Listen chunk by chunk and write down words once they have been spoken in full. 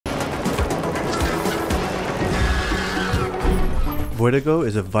Voidigo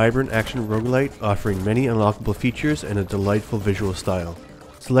is a vibrant action roguelite offering many unlockable features and a delightful visual style.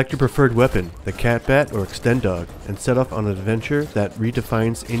 Select your preferred weapon, the Cat Bat or Extend Dog, and set off on an adventure that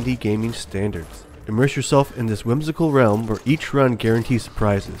redefines indie gaming standards. Immerse yourself in this whimsical realm where each run guarantees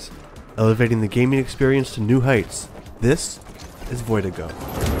surprises, elevating the gaming experience to new heights. This is Voidigo.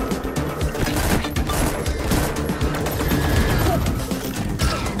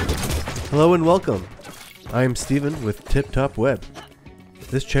 Hello and welcome. I'm Steven with TipTopWeb.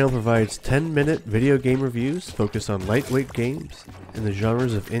 This channel provides 10-minute video game reviews focused on lightweight games in the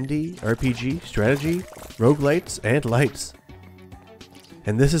genres of indie, RPG, strategy, roguelites, and lights.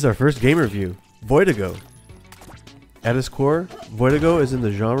 And this is our first game review, Voidigo. At its core, Voidigo is in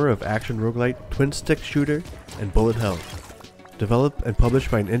the genre of action roguelite, twin-stick shooter, and bullet hell. Developed and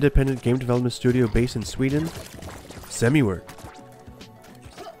published by an independent game development studio based in Sweden, Semiwork.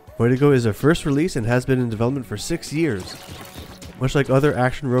 Voidigo is their first release and has been in development for 6 years. Much like other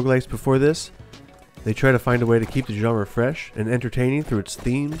action roguelites before this, they try to find a way to keep the genre fresh and entertaining through its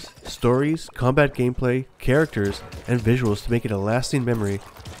themes, stories, combat gameplay, characters, and visuals to make it a lasting memory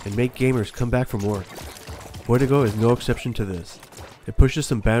and make gamers come back for more. Voidigo is no exception to this. It pushes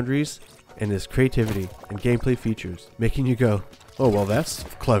some boundaries in its creativity and gameplay features, making you go, oh well, that's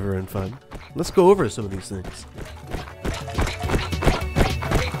clever and fun. Let's go over some of these things.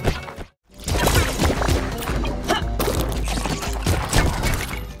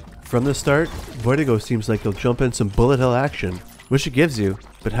 From the start, Voidigo seems like you'll jump in some bullet hell action, which it gives you,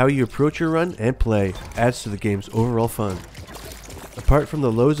 but how you approach your run and play adds to the game's overall fun. Apart from the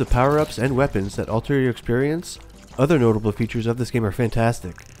loads of power-ups and weapons that alter your experience, other notable features of this game are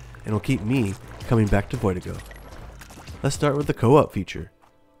fantastic, and will keep me coming back to Voidigo. Let's start with the co-op feature.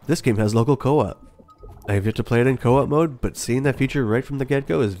 This game has local co-op. I have yet to play it in co-op mode, but seeing that feature right from the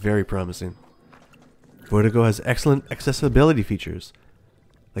get-go is very promising. Voidigo has excellent accessibility features,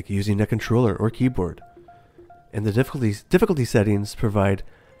 like using a controller or keyboard, and the difficulty settings provide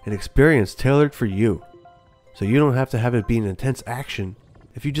an experience tailored for you, so you don't have to have it be an intense action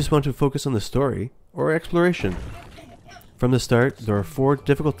if you just want to focus on the story or exploration. From the start, there are 4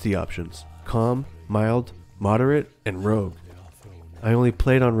 difficulty options: calm, mild, moderate, and rogue. I only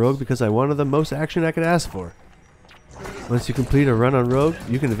played on rogue because I wanted the most action I could ask for. Once you complete a run on rogue,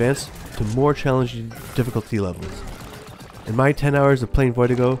 you can advance to more challenging difficulty levels. In my 10 hours of playing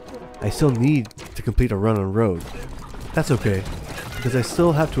Voidigo, I still need to complete a run on rogue. That's okay, because I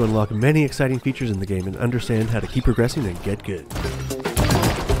still have to unlock many exciting features in the game and understand how to keep progressing and get good.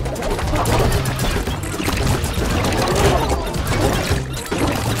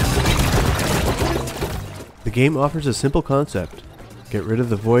 The game offers a simple concept. Get rid of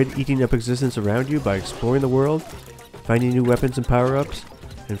the void eating up existence around you by exploring the world, finding new weapons and power-ups,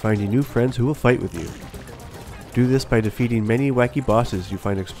 and finding new friends who will fight with you. Do this by defeating many wacky bosses you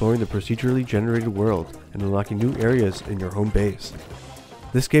find exploring the procedurally generated world and unlocking new areas in your home base.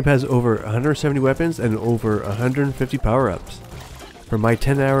 This game has over 170 weapons and over 150 power-ups. From my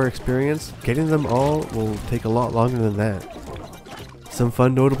 10-hour experience, getting them all will take a lot longer than that. Some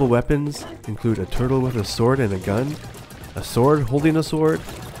fun notable weapons include a turtle with a sword and a gun, a sword holding a sword,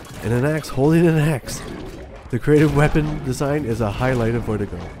 and an axe holding an axe. The creative weapon design is a highlight of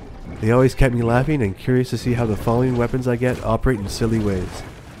Voidigo. They always kept me laughing and curious to see how the following weapons I get operate in silly ways.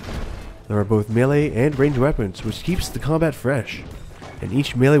 There are both melee and ranged weapons, which keeps the combat fresh, and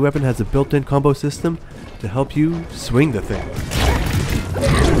each melee weapon has a built-in combo system to help you swing the thing.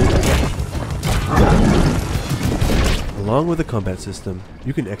 Along with the combat system,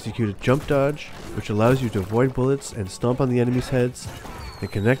 you can execute a jump dodge, which allows you to avoid bullets and stomp on the enemy's heads,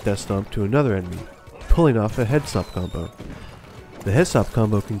 and connect that stomp to another enemy, pulling off a head stomp combo. The head stomp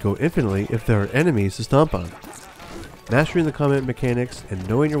combo can go infinitely if there are enemies to stomp on. Mastering the combat mechanics and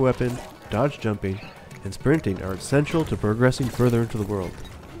knowing your weapon, dodge jumping, and sprinting are essential to progressing further into the world.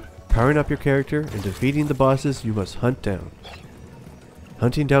 Powering up your character and defeating the bosses you must hunt down.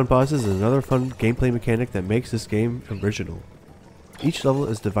 Hunting down bosses is another fun gameplay mechanic that makes this game original. Each level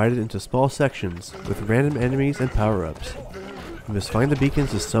is divided into small sections with random enemies and power-ups. You must find the beacons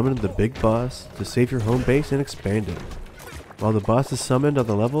to summon the big boss to save your home base and expand it. While the boss is summoned on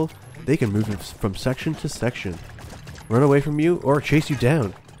the level, they can move from section to section, run away from you, or chase you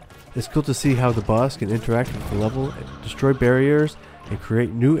down. It's cool to see how the boss can interact with the level, destroy barriers, and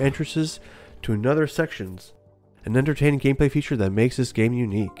create new entrances to another sections. An entertaining gameplay feature that makes this game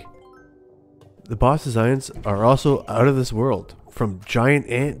unique. The boss designs are also out of this world, from giant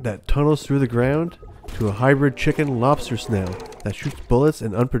ant that tunnels through the ground, to a hybrid chicken lobster snail that shoots bullets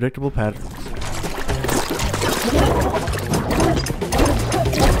in unpredictable patterns.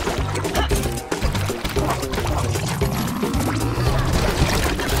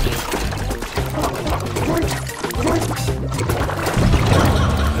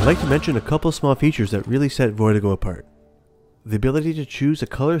 like to mention a couple small features that really set Voidigo apart. The ability to choose a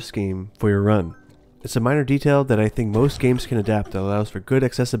color scheme for your run. It's a minor detail that I think most games can adapt that allows for good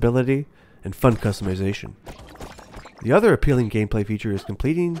accessibility and fun customization. The other appealing gameplay feature is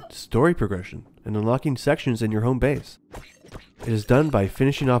completing story progression and unlocking sections in your home base. It is done by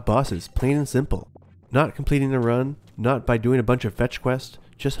finishing off bosses, plain and simple. Not completing a run, not by doing a bunch of fetch quests,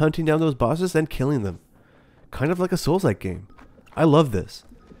 just hunting down those bosses and killing them. Kind of like a Souls-like game. I love this.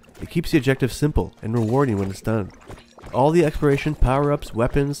 It keeps the objective simple and rewarding when it's done. All the exploration, power-ups,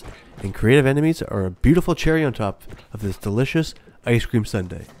 weapons, and creative enemies are a beautiful cherry on top of this delicious ice cream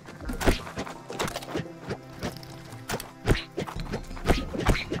sundae.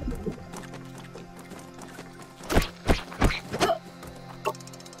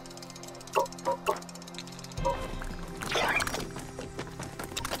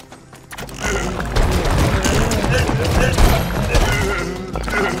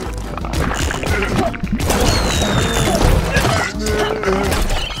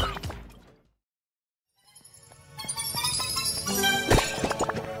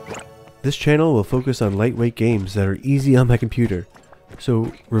 This channel will focus on lightweight games that are easy on my computer,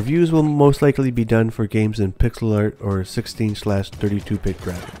 so reviews will most likely be done for games in pixel art or 16/32-bit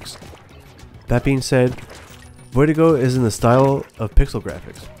graphics. That being said, Voidigo is in the style of pixel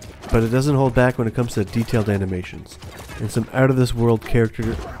graphics, but it doesn't hold back when it comes to detailed animations and some out-of-this-world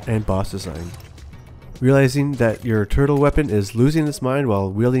character and boss design. Realizing that your turtle weapon is losing its mind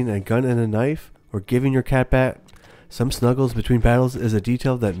while wielding a gun and a knife, or giving your cat back some snuggles between battles is a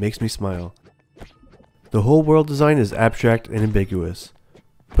detail that makes me smile. The whole world design is abstract and ambiguous,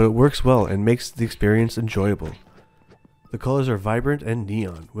 but it works well and makes the experience enjoyable. The colors are vibrant and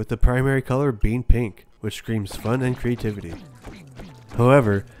neon, with the primary color being pink, which screams fun and creativity.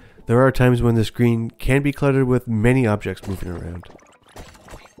 However, there are times when the screen can be cluttered with many objects moving around.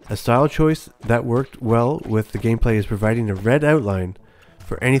 A style choice that worked well with the gameplay is providing a red outline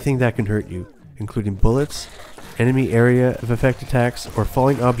for anything that can hurt you, including bullets, enemy area of effect attacks, or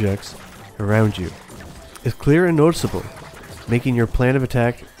falling objects around you. It's clear and noticeable, making your plan of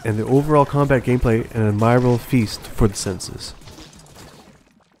attack and the overall combat gameplay an admirable feast for the senses.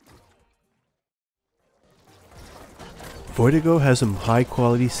 Voidigo has some high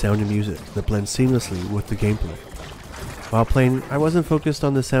quality sound and music that blend seamlessly with the gameplay. While playing, I wasn't focused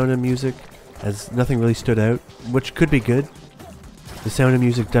on the sound and music, as nothing really stood out, which could be good. The sound and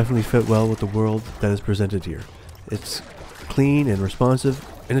music definitely fit well with the world that is presented here. It's clean and responsive,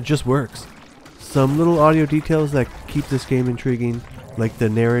 and it just works. Some little audio details that keep this game intriguing, like the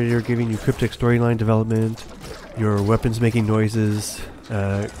narrator giving you cryptic storyline development, your weapons making noises,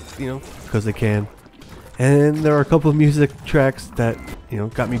 because they can. And there are a couple of music tracks that,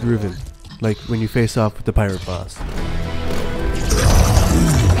 got me grooving, like when you face off with the pirate boss.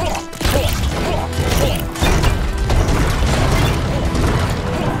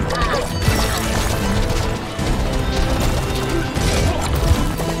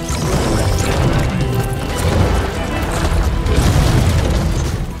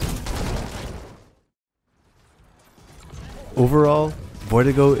 Overall,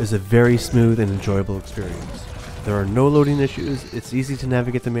 Voidigo is a very smooth and enjoyable experience. There are no loading issues, it's easy to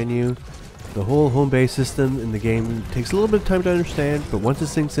navigate the menu. The whole home base system in the game takes a little bit of time to understand, but once it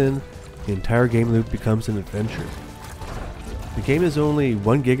sinks in, the entire game loop becomes an adventure. The game is only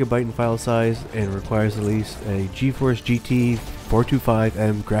 1 GB in file size and requires at least a GeForce GT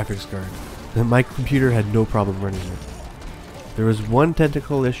 425M graphics card, and my computer had no problem running it. There was one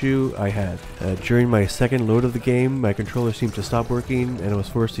technical issue I had. During my second load of the game, my controller seemed to stop working and I was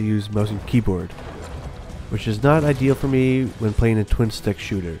forced to use mouse and keyboard, which is not ideal for me when playing a twin-stick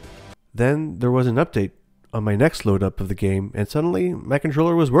shooter. Then there was an update on my next load up of the game and suddenly my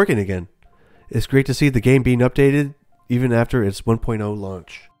controller was working again. It's great to see the game being updated even after its 1.0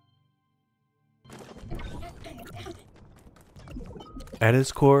 launch. At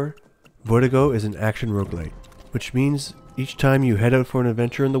its core, Voidigo is an action roguelite, which means each time you head out for an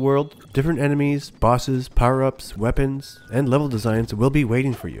adventure in the world, different enemies, bosses, power-ups, weapons, and level designs will be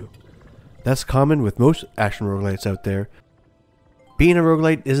waiting for you. That's common with most action roguelites out there. Being a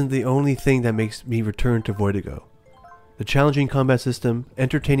roguelite isn't the only thing that makes me return to Voidigo. The challenging combat system,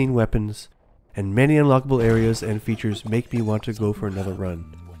 entertaining weapons, and many unlockable areas and features make me want to go for another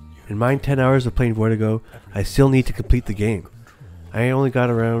run. In my 10 hours of playing Voidigo, I still need to complete the game. I only got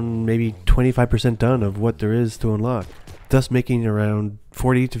around maybe 25% done of what there is to unlock, thus making around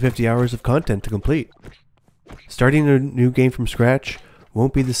 40 to 50 hours of content to complete. Starting a new game from scratch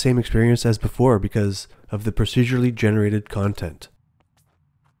won't be the same experience as before because of the procedurally generated content.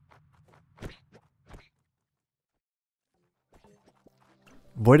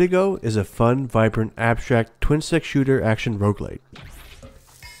 Voidigo is a fun, vibrant, abstract twin-stick shooter action roguelite.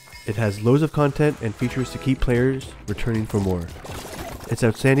 It has loads of content and features to keep players returning for more. Its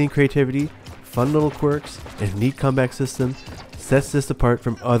outstanding creativity, fun little quirks, and neat combat system sets this apart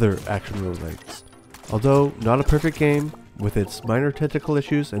from other action roguelites. Although not a perfect game, with its minor technical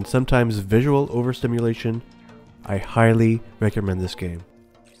issues and sometimes visual overstimulation, I highly recommend this game.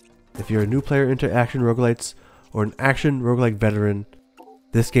 If you're a new player into action roguelites or an action roguelike veteran,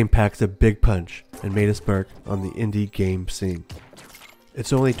 this game packs a big punch and made its mark on the indie game scene.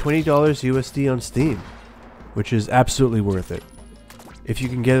 It's only $20 USD on Steam, which is absolutely worth it. If you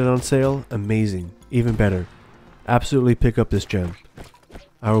can get it on sale, amazing, even better. Absolutely pick up this gem.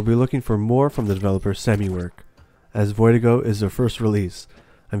 I will be looking for more from the developer Semiwork, as Voidigo is their first release.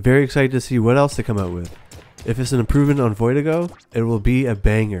 I'm very excited to see what else they come out with. If it's an improvement on Voidigo, it will be a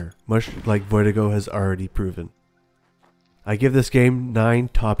banger, much like Voidigo has already proven. I give this game 9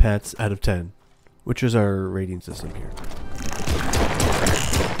 top hats out of 10, which is our rating system here.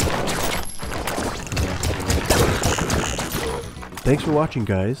 Thanks for watching,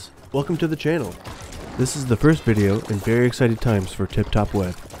 guys. Welcome to the channel. This is the first video in very exciting times for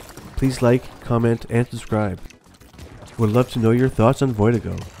TipTopWeb. Please like, comment, and subscribe. Would love to know your thoughts on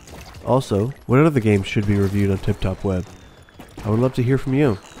Voidigo. Also, what other games should be reviewed on TipTopWeb? I would love to hear from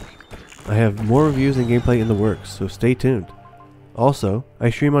you. I have more reviews and gameplay in the works, so stay tuned. Also, I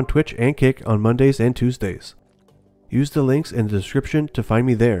stream on Twitch and Kick on Mondays and Tuesdays. Use the links in the description to find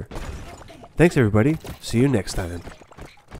me there. Thanks everybody, see you next time.